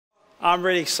I'm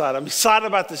really excited. I'm excited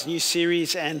about this new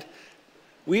series, and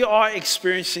we are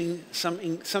experiencing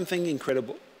something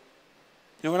incredible.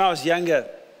 You know, when I was younger,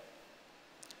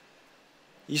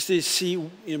 I used to see,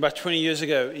 about 20 years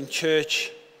ago in church,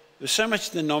 there was so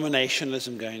much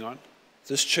denominationalism going on.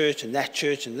 This church and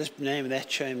this name and that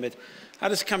chain. But I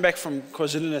just come back from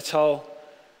KwaZulu-Natal,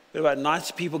 where about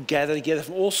 90 people gathered together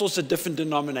from all sorts of different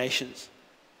denominations,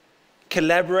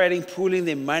 collaborating, pooling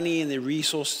their money and their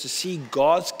resources to see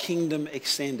God's kingdom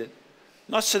extended.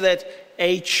 Not so that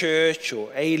a church or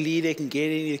a leader can get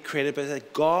any credit, but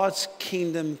that God's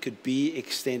kingdom could be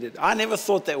extended. I never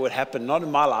thought that would happen, not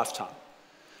in my lifetime.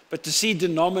 But to see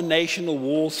denominational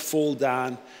walls fall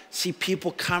down, see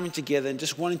people coming together and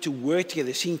just wanting to work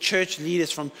together, seeing church leaders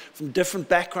from different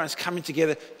backgrounds coming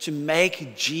together to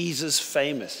make Jesus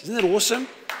famous. Isn't that awesome?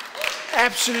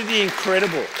 Absolutely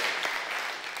incredible.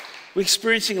 We're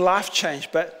experiencing life change,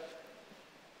 but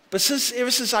ever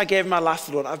since I gave my life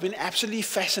to the Lord, I've been absolutely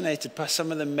fascinated by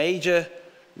some of the major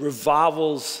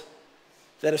revivals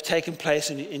that have taken place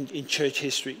in church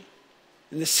history.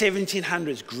 In the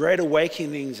 1700s, Great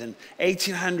Awakenings, and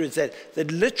 1800s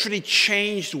that literally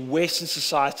changed Western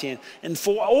society. And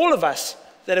for all of us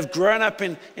that have grown up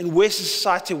in Western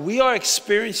society, we are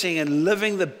experiencing and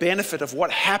living the benefit of what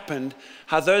happened,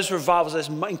 how those revivals, those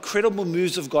incredible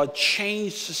moves of God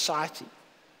changed society.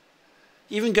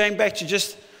 Even going back to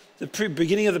just the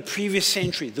beginning of the previous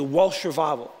century, the Welsh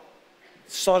revival.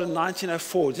 It started in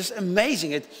 1904, just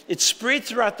amazing. It spread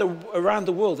around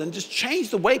the world and just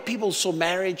changed the way people saw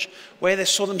marriage, where they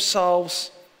saw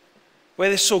themselves, where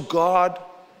they saw God.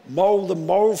 The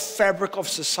moral fabric of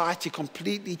society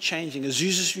completely changing.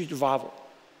 Azusa Street revival,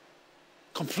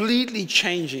 completely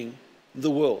changing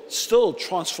the world, still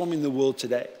transforming the world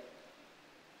today.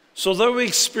 So although we're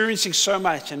experiencing so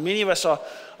much, and many of us are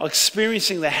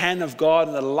experiencing the hand of God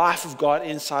and the life of God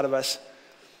inside of us,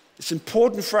 it's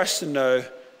important for us to know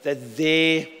that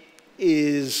there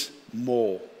is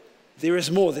more. There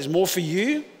is more. There's more for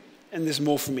you, and there's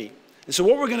more for me. And so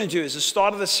what we're going to do is, the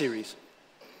start of the series,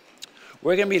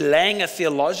 we're going to be laying a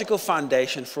theological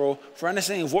foundation for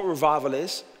understanding of what revival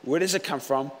is, where does it come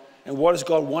from, and what does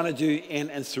God want to do in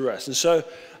and through us. And so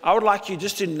I would like you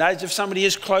just to nudge, if somebody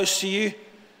is close to you,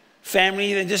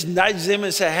 family, then just nudge them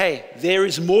and say, hey, there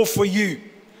is more for you.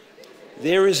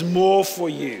 There is more for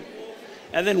you.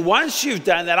 And then once you've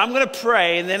done that, I'm going to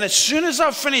pray, and then as soon as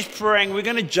I've finished praying, we're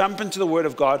going to jump into the Word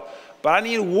of God. But I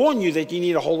need to warn you that you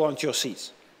need to hold on to your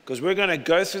seats, because we're going to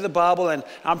go through the Bible, and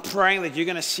I'm praying that you're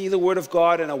going to see the Word of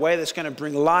God in a way that's going to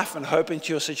bring life and hope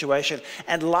into your situation,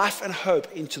 and life and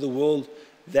hope into the world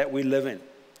that we live in.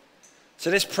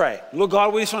 So let's pray. Lord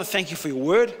God, we just want to thank you for your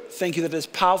Word. Thank you that it is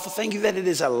powerful. Thank you that it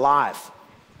is alive.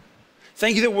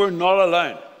 Thank you that we're not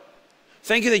alone.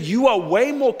 Thank you that you are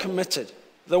way more committed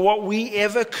than what we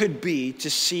ever could be to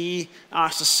see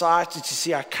our society, to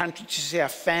see our country, to see our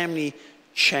family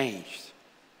changed.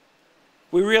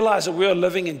 We realize that we are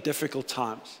living in difficult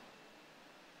times.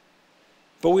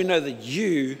 But we know that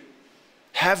you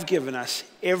have given us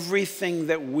everything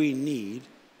that we need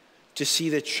to see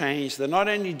the change that not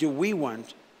only do we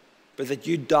want, but that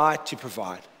you died to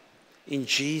provide. In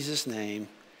Jesus' name,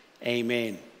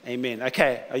 amen. Amen.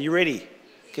 Okay, are you ready?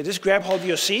 Okay, just grab hold of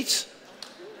your seats.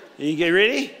 You get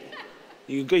ready?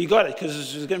 You got it, because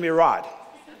it's going to be a ride.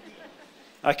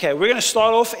 Okay, we're going to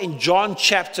start off in John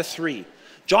chapter 3.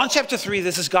 John chapter 3,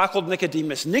 there's this guy called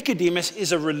Nicodemus. Nicodemus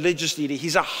is a religious leader.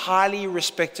 He's a highly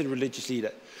respected religious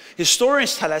leader.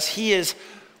 Historians tell us he is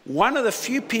one of the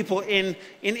few people in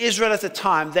Israel at the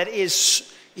time that he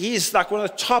is like one of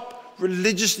the top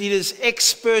religious leaders,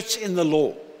 experts in the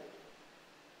law.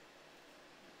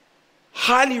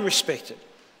 Highly respected.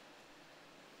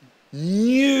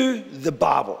 Knew the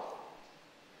Bible.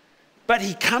 But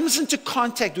he comes into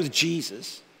contact with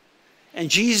Jesus and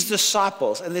Jesus'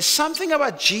 disciples, and there's something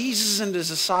about Jesus and his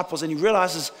disciples, and he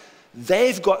realizes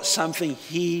they've got something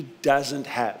he doesn't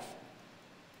have.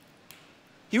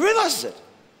 He realizes it.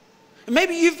 And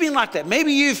maybe you've been like that.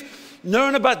 Maybe you've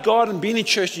known about God and been in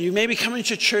church, and you maybe come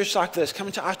into a church like this, come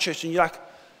into our church, and you're like,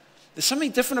 there's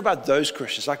something different about those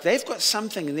Christians. Like, they've got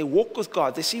something in their walk with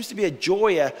God. There seems to be a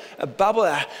joy, a bubble,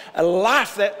 a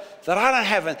life that I don't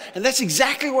have. And that's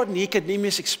exactly what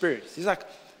Nicodemus experienced. He's like,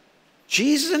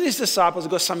 Jesus and his disciples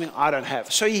have got something I don't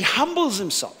have. So he humbles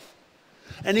himself.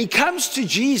 And he comes to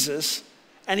Jesus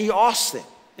and he asks them.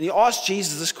 And he asks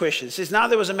Jesus this question. He says, now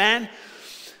there was a man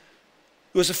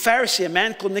who was a Pharisee, a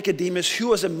man called Nicodemus, who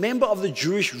was a member of the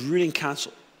Jewish ruling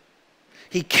council.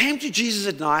 He came to Jesus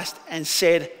at night and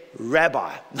said,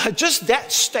 Rabbi. Now, just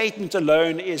that statement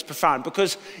alone is profound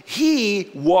because he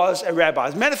was a rabbi.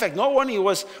 As a matter of fact, not only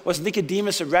was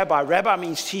Nicodemus a rabbi, rabbi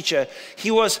means teacher,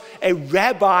 he was a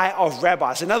rabbi of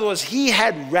rabbis. In other words, he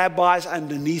had rabbis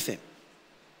underneath him.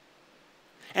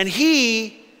 And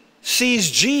he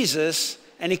sees Jesus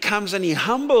and he comes and he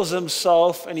humbles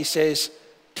himself and he says,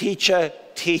 Teacher,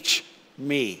 teach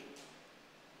me.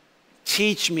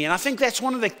 Teach me. And I think that's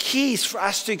one of the keys for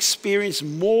us to experience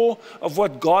more of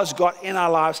what God's got in our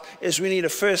lives is we need to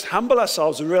first humble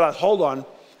ourselves and realize, hold on,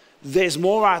 there's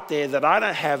more out there that I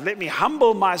don't have. Let me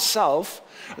humble myself.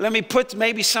 Let me put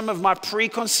maybe some of my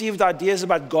preconceived ideas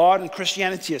about God and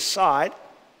Christianity aside.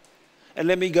 And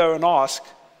let me go and ask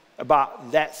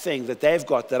about that thing that they've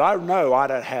got that I know I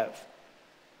don't have.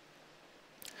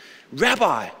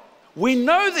 Rabbi, we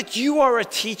know that you are a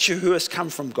teacher who has come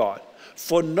from God.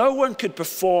 For no one could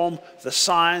perform the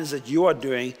signs that you are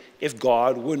doing if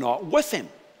God were not with him.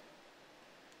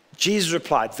 Jesus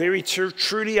replied, very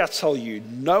truly I tell you,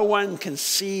 no one can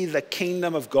see the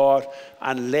kingdom of God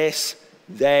unless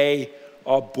they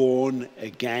are born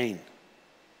again.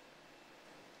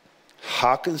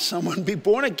 How can someone be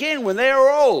born again when they are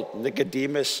old?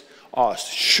 Nicodemus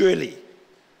asked. Surely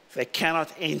they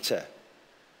cannot enter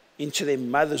into their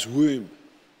mother's womb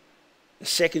a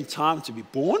second time to be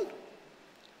born?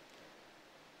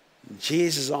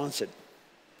 Jesus answered,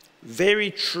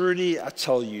 very truly I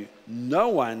tell you, no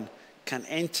one can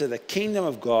enter the kingdom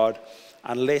of God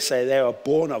unless they are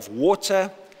born of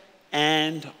water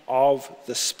and of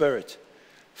the Spirit.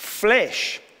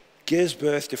 Flesh gives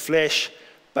birth to flesh,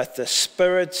 but the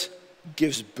Spirit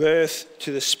gives birth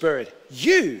to the Spirit.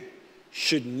 You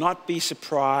should not be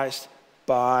surprised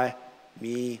by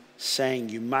me saying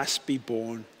you must be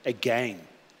born again.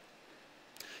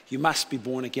 You must be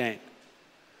born again.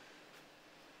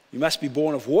 You must be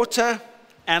born of water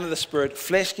and of the Spirit.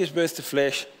 Flesh gives birth to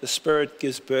flesh. The Spirit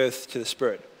gives birth to the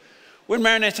Spirit. When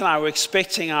Marinette and I were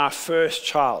expecting our first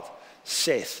child,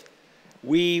 Seth,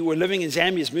 we were living in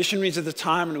Zambia as missionaries at the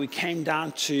time, and we came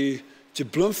down to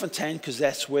Bloemfontein because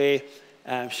that's where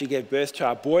she gave birth to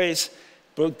our boys.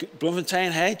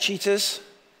 Bloemfontein, hey, cheaters.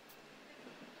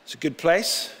 It's a good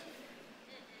place.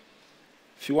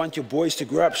 If you want your boys to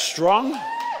grow up strong.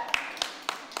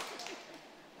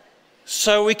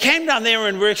 So we came down there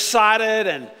and we're excited,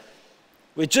 and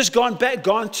we'd just gone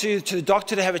to the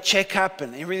doctor to have a checkup,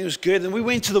 and everything was good. And we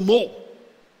went to the mall.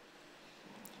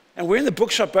 And we're in the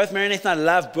bookshop. Both Marinette and I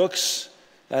love books.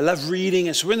 I love reading.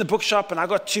 And so we're in the bookshop, and I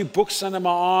got 2 books under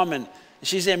my arm. And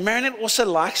she's there. Marinette also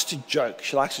likes to joke.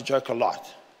 She likes to joke a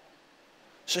lot.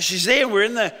 So she's there, and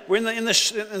we're in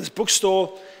this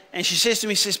bookstore, and she says to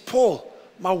me, Paul,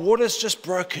 my water's just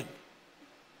broken.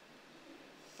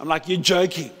 I'm like, you're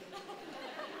joking.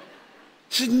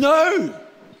 She said, no,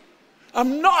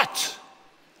 I'm not.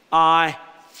 I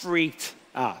freaked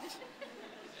out.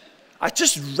 I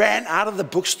just ran out of the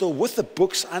bookstore with the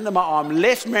books under my arm,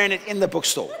 left Marinette in the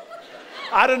bookstore.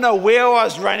 I don't know where I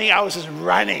was running. I was just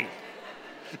running.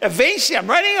 Eventually, I'm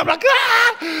running. I'm like,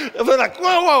 ah! I'm like,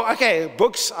 whoa, okay,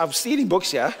 books. I'm stealing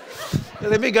books here.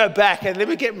 Let me go back and let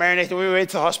me get Marinette. And we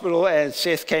went to the hospital, and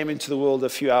Seth came into the world a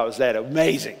few hours later.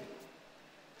 Amazing.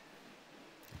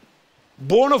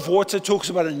 Born of water talks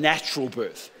about a natural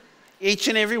birth. Each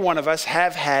and every one of us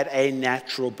have had a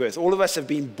natural birth. All of us have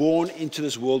been born into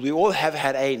this world. We all have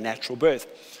had a natural birth.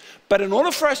 But in order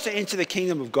for us to enter the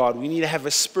kingdom of God, we need to have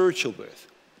a spiritual birth.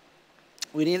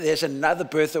 There's another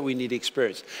birth that we need to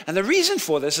experience. And the reason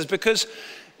for this is because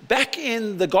back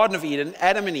in the Garden of Eden,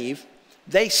 Adam and Eve,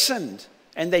 they sinned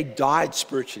and they died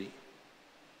spiritually.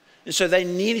 And so they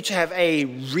needed to have a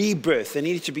rebirth. They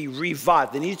needed to be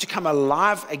revived. They needed to come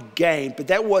alive again. But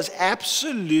that was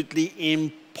absolutely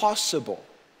impossible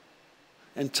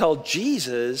until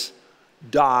Jesus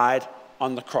died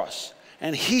on the cross.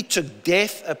 And he took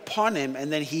death upon him,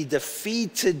 and then he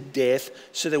defeated death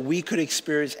so that we could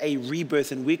experience a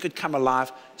rebirth and we could come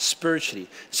alive spiritually.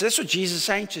 So that's what Jesus is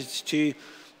saying to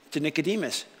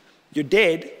Nicodemus. You're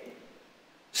dead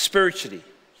spiritually.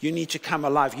 You need to come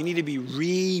alive. You need to be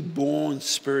reborn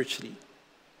spiritually.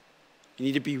 You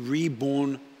need to be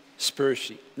reborn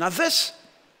spiritually. Now this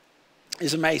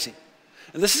is amazing.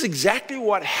 And this is exactly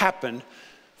what happened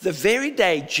the very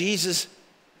day Jesus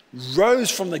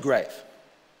rose from the grave.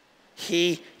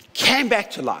 He came back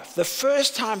to life. The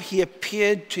first time he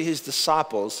appeared to his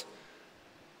disciples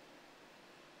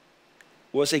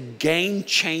was a game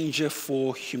changer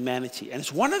for humanity. And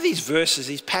it's one of these verses,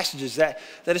 these passages that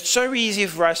it's so easy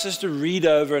for us just to read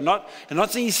over and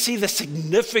not see the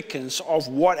significance of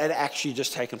what had actually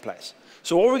just taken place.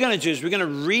 So what we're going to do is we're going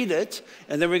to read it,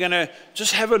 and then we're going to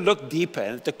just have a look deeper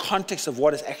at the context of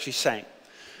what it's actually saying.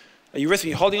 Are you with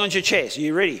me? Holding on to your chairs. Are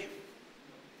you ready?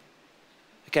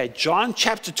 Okay, John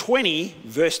chapter 20,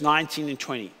 verse 19 and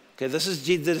 20. Okay, this is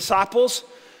the disciples.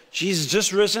 Jesus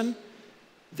just risen,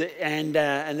 and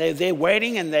they're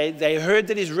waiting, and they heard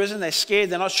that he's risen. They're scared.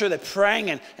 They're not sure. They're praying,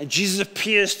 and Jesus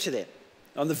appears to them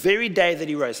on the very day that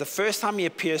he rose. The first time he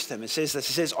appears to them, it says this.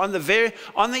 It says, on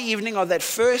the evening of that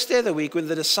first day of the week, when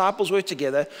the disciples were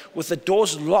together with the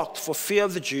doors locked for fear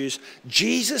of the Jews,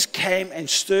 Jesus came and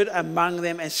stood among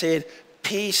them and said,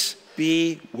 "Peace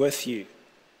be with you."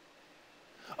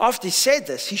 After he said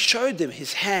this, he showed them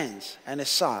his hands and his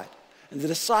side. And the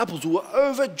disciples were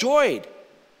overjoyed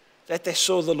that they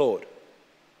saw the Lord.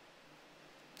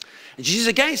 And Jesus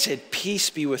again said, "Peace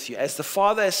be with you. As the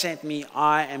Father has sent me,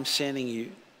 I am sending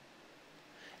you."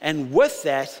 And with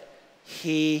that, are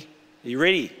you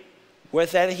ready?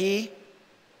 With that, he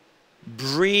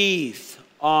breathed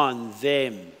on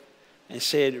them and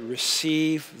said,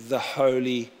 "Receive the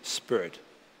Holy Spirit."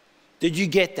 Did you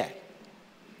get that?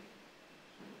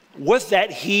 With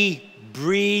that, he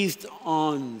breathed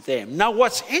on them. Now,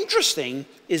 what's interesting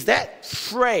is that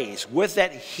phrase, with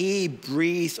that he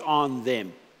breathed on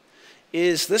them,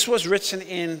 this was written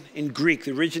in Greek.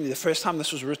 Originally, the first time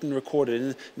this was written, recorded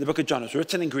in the book of John, it was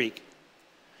written in Greek.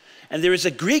 And there is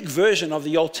a Greek version of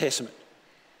the Old Testament.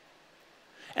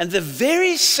 And the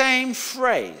very same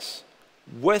phrase,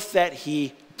 with that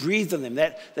he breathed on them,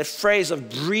 that phrase of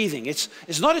breathing, it's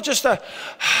not just a,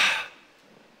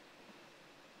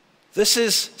 this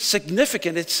is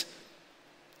significant.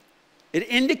 It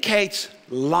indicates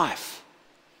life.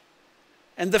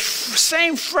 And the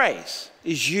same phrase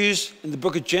is used in the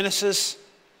book of Genesis,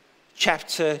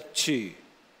 chapter 2.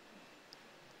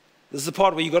 This is the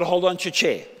part where you've got to hold on to your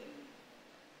chair.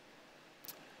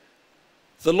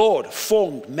 The Lord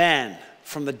formed man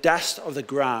from the dust of the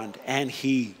ground, and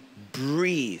he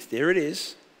breathed, there it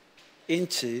is,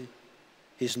 into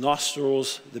his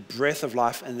nostrils the breath of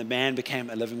life, and the man became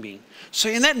a living being. So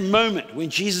in that moment when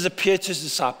Jesus appeared to his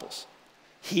disciples,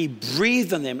 he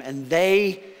breathed on them, and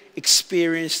they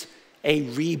experienced a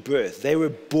rebirth. They were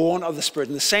born of the Spirit.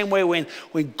 In the same way when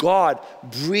God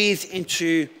breathed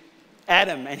into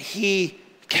Adam and he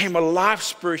came alive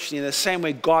spiritually, in the same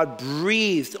way God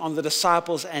breathed on the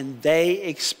disciples and they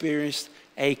experienced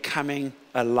a coming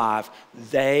alive.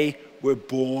 They were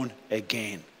born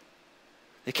again.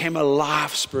 They came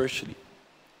alive spiritually.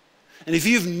 And if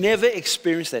you've never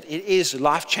experienced that, it is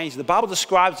life-changing. The Bible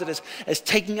describes it as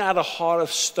taking out a heart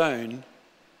of stone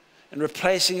and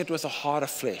replacing it with a heart of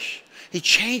flesh. He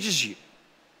changes you.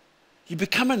 You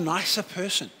become a nicer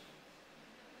person.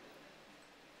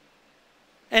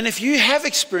 And if you have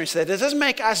experienced that, it doesn't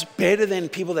make us better than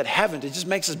people that haven't. It just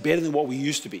makes us better than what we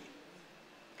used to be.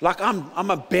 Like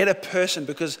I'm a better person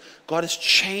because God has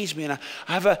changed me, and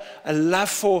I have a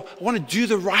love I want to do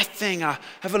the right thing. I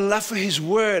have a love for his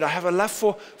word. I have a love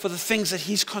for the things that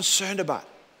he's concerned about.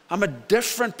 I'm a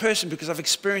different person because I've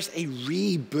experienced a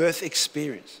rebirth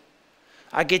experience.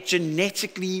 I get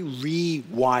genetically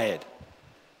rewired.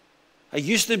 I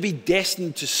used to be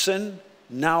destined to sin.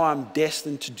 Now I'm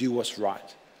destined to do what's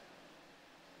right.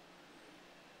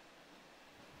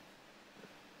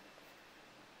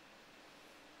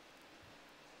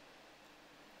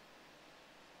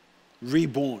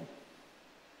 Reborn.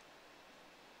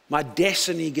 My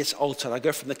destiny gets altered. I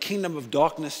go from the kingdom of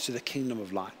darkness to the kingdom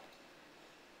of light.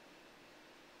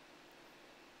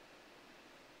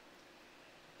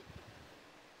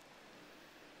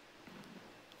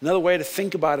 Another way to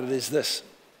think about it is this,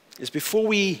 is before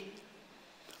we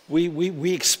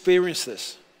experience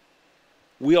this,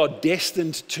 we are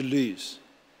destined to lose.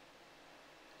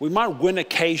 We might win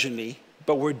occasionally,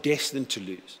 but we're destined to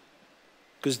lose.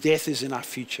 Because death is in our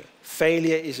future.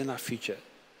 Failure is in our future.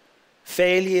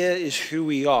 Failure is who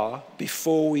we are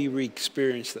before we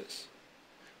experience this.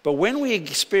 But when we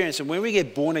experience and when we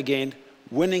get born again,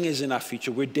 winning is in our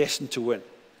future. We're destined to win.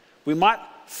 We might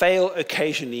fail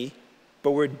occasionally,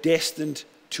 but we're destined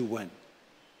to win.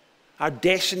 Our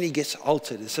destiny gets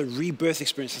altered. It's a rebirth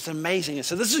experience. It's amazing. And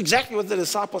so this is exactly what the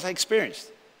disciples had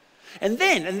experienced. And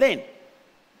then,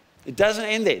 it doesn't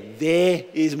end there. There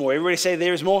is more. Everybody say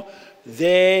there is more.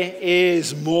 There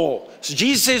is more. So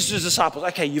Jesus says to his disciples,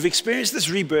 okay, you've experienced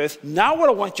this rebirth. Now what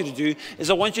I want you to do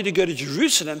is I want you to go to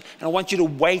Jerusalem and I want you to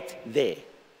wait there.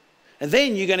 And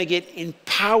then you're going to get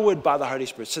empowered by the Holy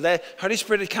Spirit. So the Holy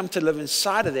Spirit had come to live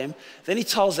inside of them. Then he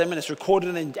tells them, and it's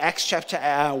recorded in Acts chapter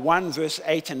 1, verse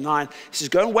 8 and 9. He says,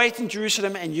 go and wait in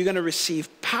Jerusalem and you're going to receive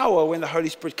power when the Holy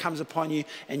Spirit comes upon you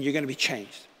and you're going to be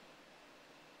changed.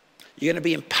 You're going to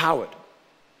be empowered.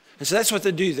 And so that's what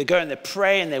they do. They go and they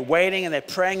pray and they're waiting and they're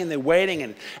praying and they're waiting.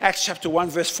 And Acts chapter 1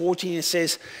 verse 14 it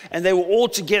says, and they were all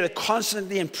together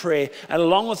constantly in prayer, and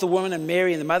along with the woman and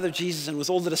Mary and the mother of Jesus and with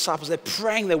all the disciples, they're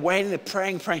praying, they're waiting, they're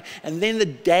praying. And then the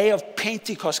day of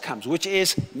Pentecost comes, which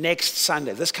is next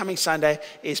Sunday. This coming Sunday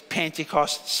is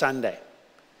Pentecost Sunday.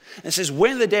 And it says,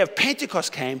 when the day of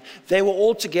Pentecost came, they were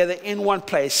all together in one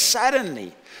place.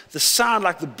 Suddenly, the sound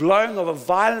like the blowing of a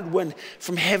violent wind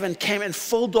from heaven came and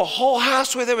filled the whole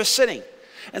house where they were sitting.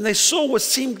 And they saw what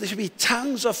seemed to be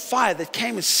tongues of fire that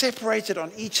came and separated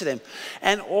on each of them.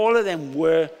 And all of them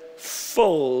were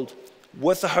filled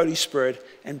with the Holy Spirit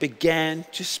and began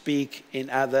to speak in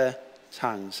other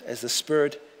tongues as the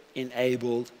Spirit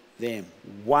enabled them.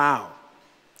 Wow.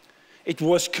 It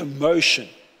was commotion.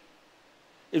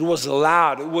 It was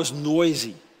loud. It was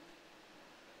noisy.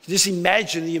 Just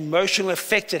imagine the emotional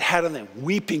effect it had on them.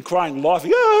 Weeping, crying,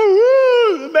 laughing.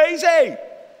 Oh, amazing.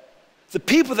 The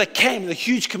people that came, the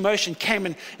huge commotion came,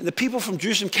 and the people from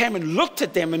Jerusalem came and looked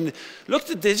at them and looked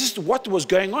at just what was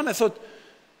going on. I thought,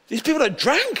 these people are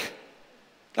drunk.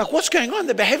 Like, what's going on?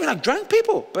 They're behaving like drunk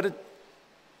people. But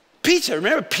Peter,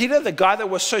 remember Peter, the guy that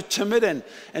was so timid and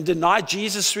denied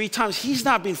Jesus 3 times? He's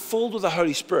now been filled with the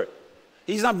Holy Spirit.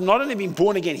 He's not only been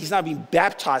born again, he's now been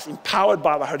baptized, empowered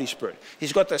by the Holy Spirit.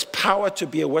 He's got this power to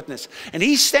be a witness. And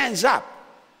he stands up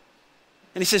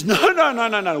and he says, no,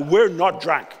 we're not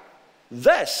drunk.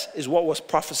 This is what was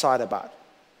prophesied about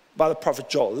by the prophet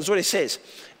Joel. This is what he says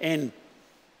in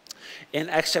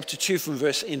Acts chapter 2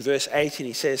 in verse 18.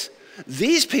 He says,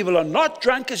 these people are not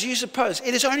drunk as you suppose.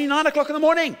 It is only 9 o'clock in the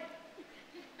morning.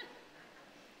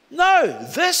 No,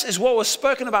 this is what was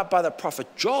spoken about by the prophet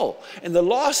Joel. In the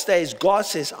last days, God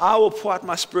says, I will pour out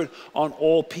my Spirit on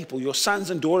all people. Your sons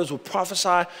and daughters will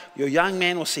prophesy. Your young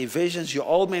men will see visions. Your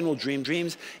old men will dream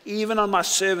dreams. Even on my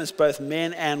servants, both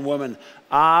men and women,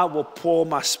 I will pour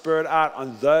my Spirit out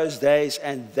on those days,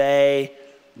 and they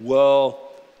will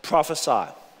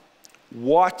prophesy.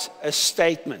 What a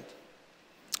statement.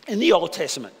 In the Old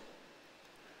Testament,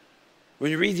 when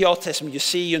you read the Old Testament,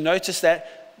 you'll notice that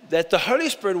the Holy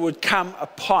Spirit would come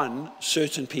upon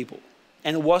certain people,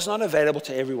 and it was not available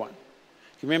to everyone.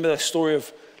 You remember the story of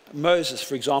Moses,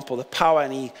 for example, the power,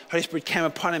 and the Holy Spirit came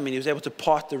upon him, and he was able to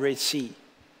part the Red Sea,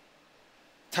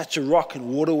 touch a rock, and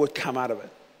water would come out of it.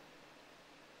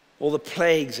 All the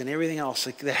plagues and everything else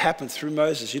that happened through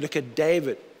Moses. You look at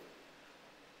David,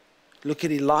 look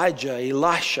at Elijah,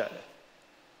 Elisha.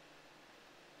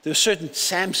 There were certain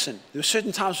Samson. There were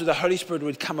certain times where the Holy Spirit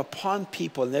would come upon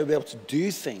people and they would be able to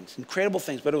do things, incredible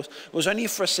things, but it was only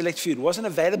for a select few. It wasn't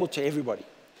available to everybody.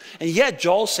 And yet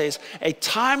Joel says a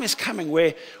time is coming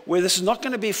where this is not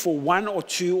going to be for 1 or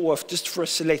 2 or just for a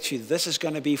select few. This is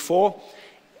going to be for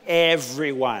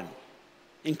everyone,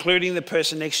 including the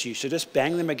person next to you. So just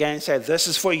bang them again and say, this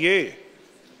is for you.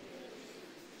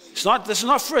 This is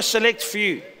not for a select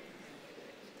few.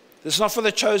 This is not for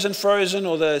the chosen, frozen,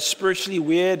 or the spiritually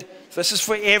weird. This is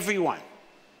for everyone.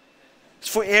 It's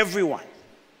for everyone.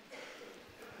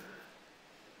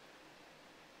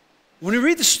 When we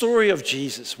read the story of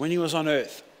Jesus when he was on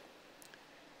earth,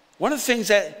 one of the things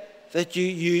that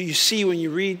you see when you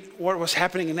read what was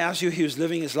happening and as he was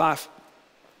living his life,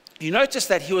 you notice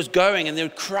that he was going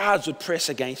and crowds would press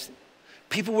against him.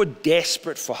 People were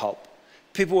desperate for help.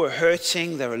 People were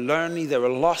hurting, they were lonely, they were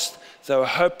lost, they were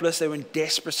hopeless, they were in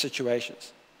desperate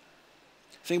situations.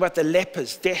 Think about the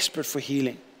lepers, desperate for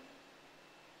healing,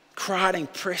 crowding,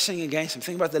 pressing against him.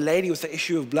 Think about the lady with the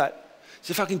issue of blood.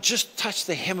 So if I can just touch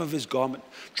the hem of his garment,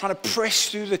 trying to press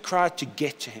through the crowd to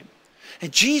get to him.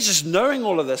 And Jesus, knowing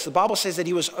all of this, the Bible says that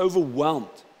he was overwhelmed.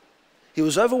 He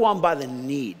was overwhelmed by the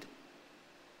need.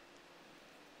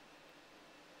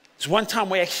 There's one time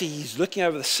where actually he's looking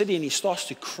over the city and he starts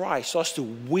to cry, he starts to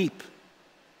weep,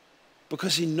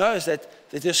 because he knows that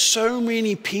there's so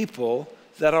many people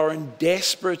that are in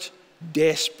desperate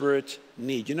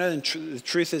need. You know, the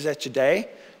truth is that today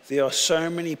there are so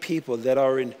many people that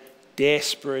are in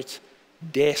desperate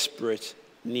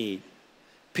need.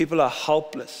 People are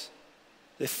helpless.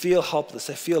 They feel helpless.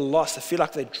 They feel lost. They feel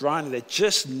like they're drowning.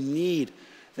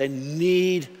 They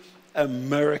need a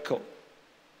miracle.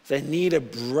 They need a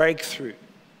breakthrough.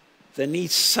 They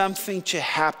need something to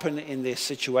happen in their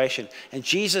situation. And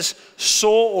Jesus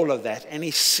saw all of that, and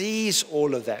he sees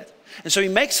all of that. And so he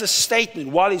makes a statement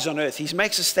while he's on earth. He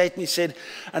makes a statement. He said,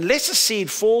 unless a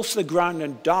seed falls to the ground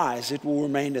and dies, it will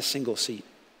remain a single seed.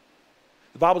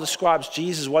 The Bible describes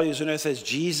Jesus while he was on earth as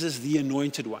Jesus, the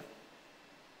anointed one.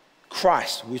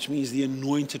 Christ, which means the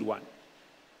anointed one.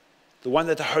 The one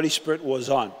that the Holy Spirit was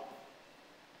on.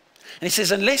 And he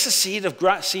says, unless a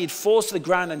seed falls to the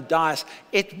ground and dies,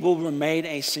 it will remain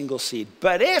a single seed.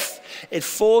 But if it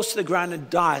falls to the ground and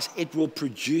dies, it will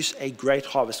produce a great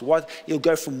harvest. You'll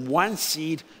go from one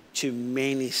seed to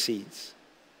many seeds.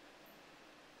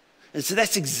 And so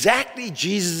that's exactly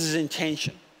Jesus'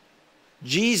 intention.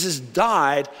 Jesus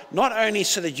died not only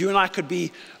so that you and I could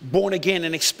be born again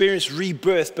and experience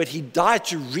rebirth, but he died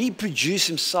to reproduce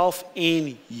himself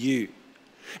in you.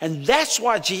 And that's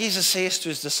why Jesus says to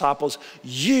his disciples,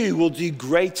 you will do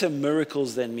greater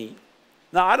miracles than me.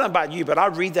 Now, I don't know about you, but I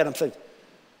read that and I'm like,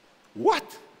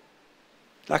 what?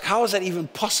 Like, how is that even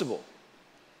possible?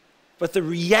 But the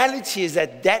reality is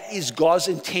that that is God's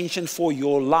intention for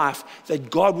your life, that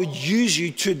God would use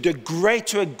you to a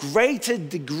greater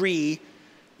degree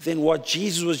than what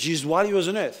Jesus was used while he was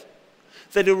on earth.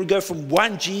 That it would go from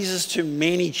one Jesus to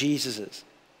many Jesuses.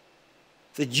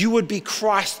 That you would be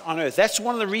Christ on earth. That's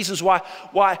one of the reasons why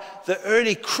the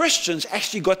early Christians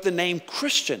actually got the name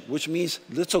Christian, which means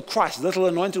little Christ, little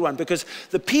anointed one. Because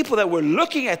the people that were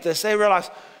looking at this, they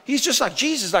realized, he's just like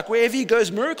Jesus. Like wherever he goes,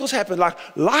 miracles happen. Like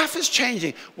life is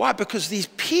changing. Why? Because these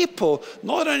people,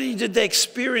 not only did they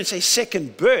experience a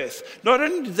second birth, not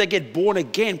only did they get born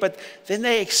again, but then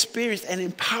they experienced an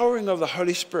empowering of the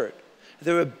Holy Spirit.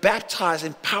 They were baptized,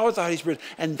 empowered with the Holy Spirit,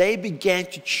 and they began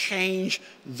to change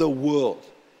the world.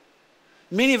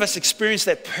 Many of us experienced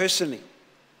that personally.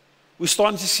 We're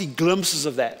starting to see glimpses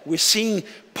of that. We're seeing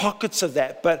pockets of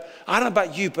that. But I don't know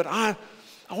about you, but I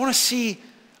want to see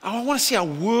our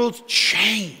world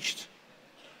changed.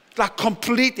 Like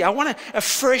completely. I want a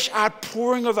fresh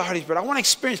outpouring of the Holy Spirit. I want to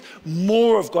experience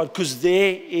more of God because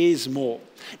there is more.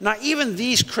 Now, even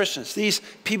these Christians, these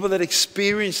people that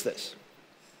experience this,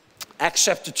 Acts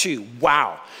chapter 2,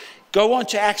 wow. Go on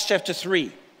to Acts chapter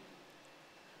 3.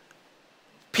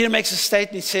 Peter makes a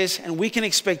statement, he says, and we can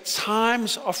expect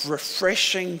times of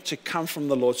refreshing to come from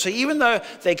the Lord. So even though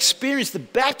they experience the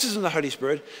baptism of the Holy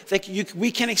Spirit,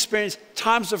 we can experience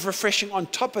times of refreshing on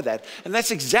top of that. And that's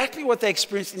exactly what they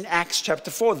experienced in Acts chapter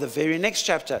 4, the very next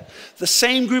chapter. The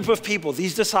same group of people,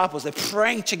 these disciples, they're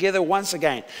praying together once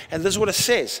again. And this is what it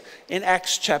says in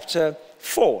Acts chapter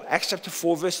 4. Acts chapter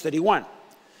 4, verse 31.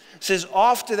 It says,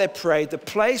 after they prayed, the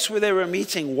place where they were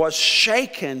meeting was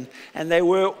shaken, and they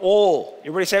were all,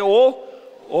 everybody say all?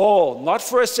 All, not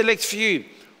for a select few,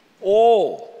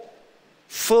 all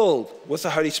filled with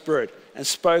the Holy Spirit and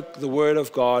spoke the word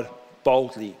of God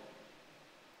boldly.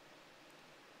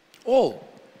 All.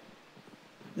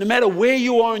 No matter where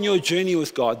you are in your journey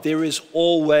with God, there is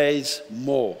always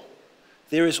more.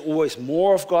 There is always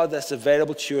more of God that's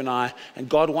available to you and I, and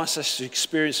God wants us to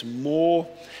experience more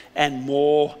and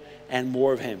more and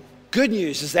more of him. Good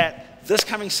news is that this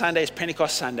coming Sunday is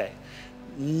Pentecost Sunday.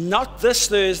 Not this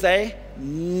Thursday,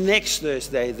 next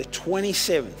Thursday, the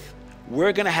 27th,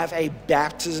 we're going to have a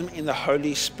baptism in the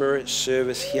Holy Spirit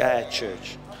service here at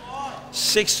church.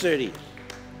 6:30.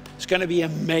 It's going to be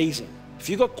amazing. If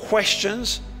you've got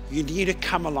questions, you need to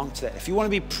come along to that. If you want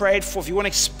to be prayed for, if you want to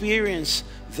experience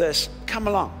this, come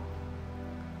along.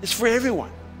 It's for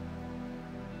everyone.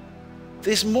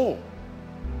 There's more.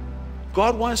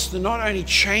 God wants to not only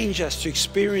change us to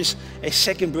experience a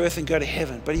second birth and go to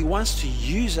heaven, but he wants to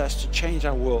use us to change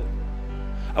our world.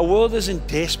 Our world is in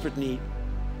desperate need.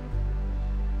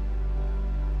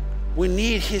 We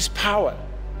need his power.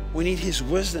 We need his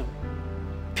wisdom.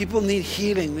 People need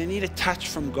healing. They need a touch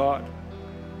from God.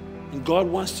 And God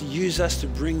wants to use us to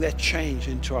bring that change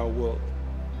into our world.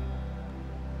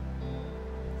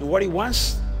 And what he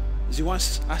wants is he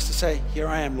wants us to say, here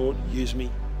I am, Lord, use me.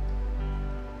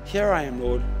 Here I am,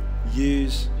 Lord,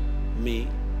 use me.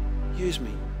 Use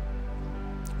me.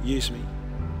 Use me.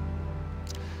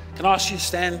 Can I ask you to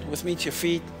stand with me to your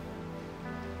feet?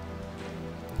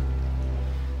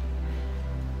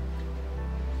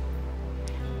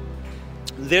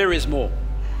 There is more.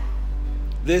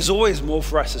 There's always more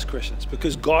for us as Christians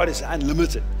because God is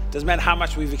unlimited. Doesn't matter how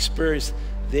much we've experienced,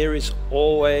 there is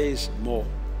always more.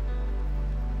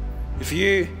 If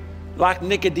you, like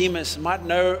Nicodemus, might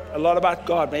know a lot about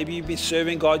God, maybe you've been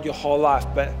serving God your whole life,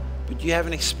 but you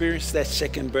haven't experienced that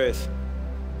second birth,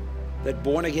 that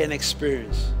born again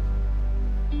experience.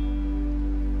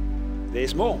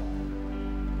 There's more.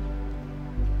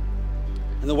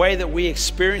 And the way that we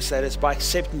experience that is by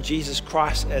accepting Jesus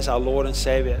Christ as our Lord and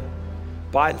Savior,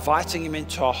 by inviting him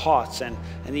into our hearts, and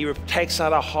he takes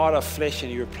out our heart of flesh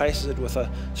and he replaces it with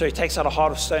he takes out a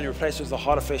heart of stone and replaces it with a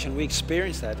heart of flesh, and we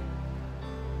experience that.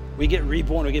 We get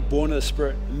reborn, we get born of the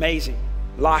Spirit. Amazing,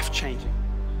 life-changing.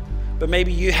 But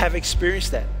maybe you have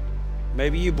experienced that.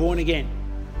 Maybe you're born again.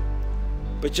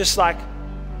 But just like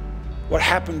what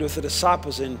happened with the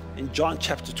disciples in John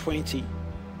chapter 20,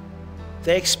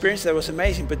 They experienced that, it was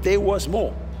amazing, but there was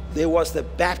more. There was the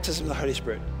baptism of the Holy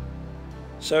Spirit.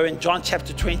 So in John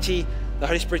chapter 20, the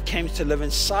Holy Spirit came to live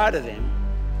inside of them,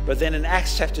 but then in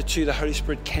Acts chapter 2, the Holy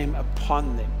Spirit came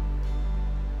upon them.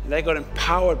 And they got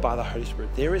empowered by the Holy Spirit.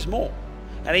 There is more.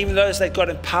 And even those that got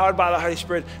empowered by the Holy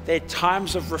Spirit, they had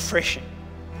times of refreshing,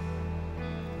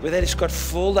 where they just got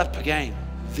filled up again.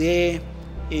 There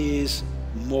is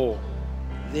more.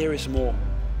 There is more.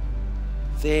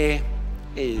 There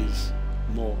is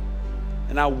more.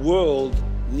 And our world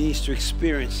needs to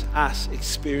experience us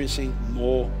experiencing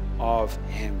more of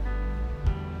Him.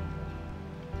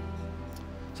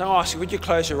 So I'm going to ask you, would you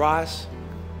close your eyes?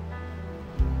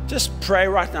 Just pray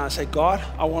right now and say, God,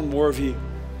 I want more of you.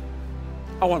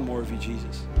 I want more of you,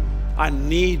 Jesus. I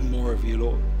need more of you,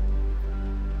 Lord.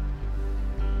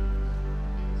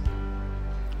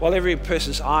 While every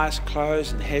person's eyes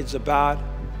closed and heads are bowed,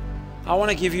 I want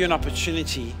to give you an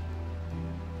opportunity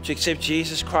to accept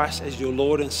Jesus Christ as your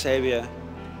Lord and Savior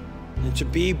and to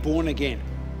be born again.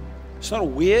 It's not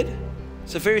weird.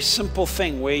 It's a very simple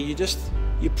thing where you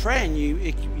pray and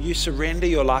you surrender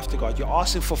your life to God. You're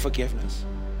asking for forgiveness.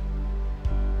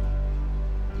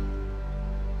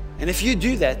 And if you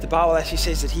do that, the Bible actually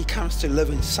says that He comes to live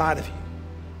inside of you.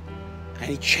 And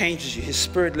He changes you. His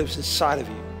Spirit lives inside of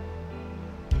you.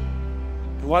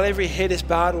 And while every head is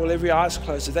bowed, while every eye is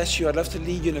closed, if that's you, I'd love to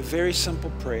lead you in a very simple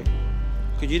prayer.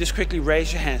 Could you just quickly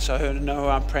raise your hand so I know who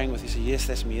I'm praying with? You say, yes,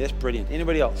 that's me. That's brilliant.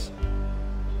 Anybody else?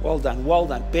 Well done. Well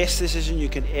done. Best decision you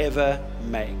can ever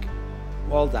make.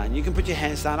 Well done. You can put your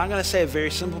hands down. I'm going to say a very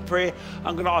simple prayer.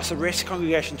 I'm going to ask the rest of the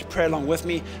congregation to pray along with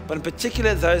me, but in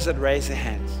particular, those that raise their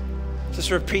hands. Just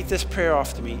repeat this prayer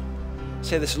after me.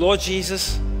 Say this: Lord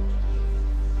Jesus,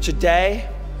 today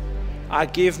I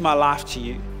give my life to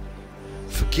you.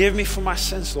 Forgive me for my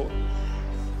sins, Lord.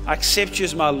 I accept you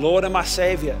as my Lord and my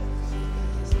Savior.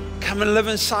 Come and live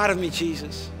inside of me,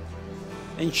 Jesus,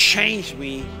 and change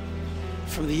me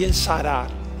from the inside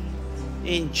out.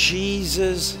 In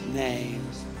Jesus' name,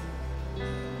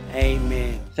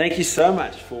 amen. Thank you so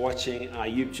much for watching our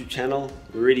YouTube channel.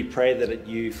 We really pray that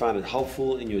you find it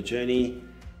helpful in your journey.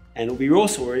 And we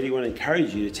also really want to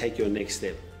encourage you to take your next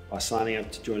step by signing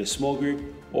up to join a small group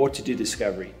or to do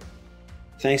discovery.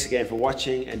 Thanks again for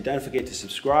watching, and don't forget to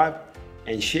subscribe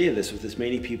and share this with as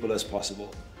many people as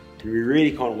possible. And we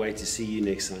really can't wait to see you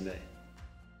next Sunday.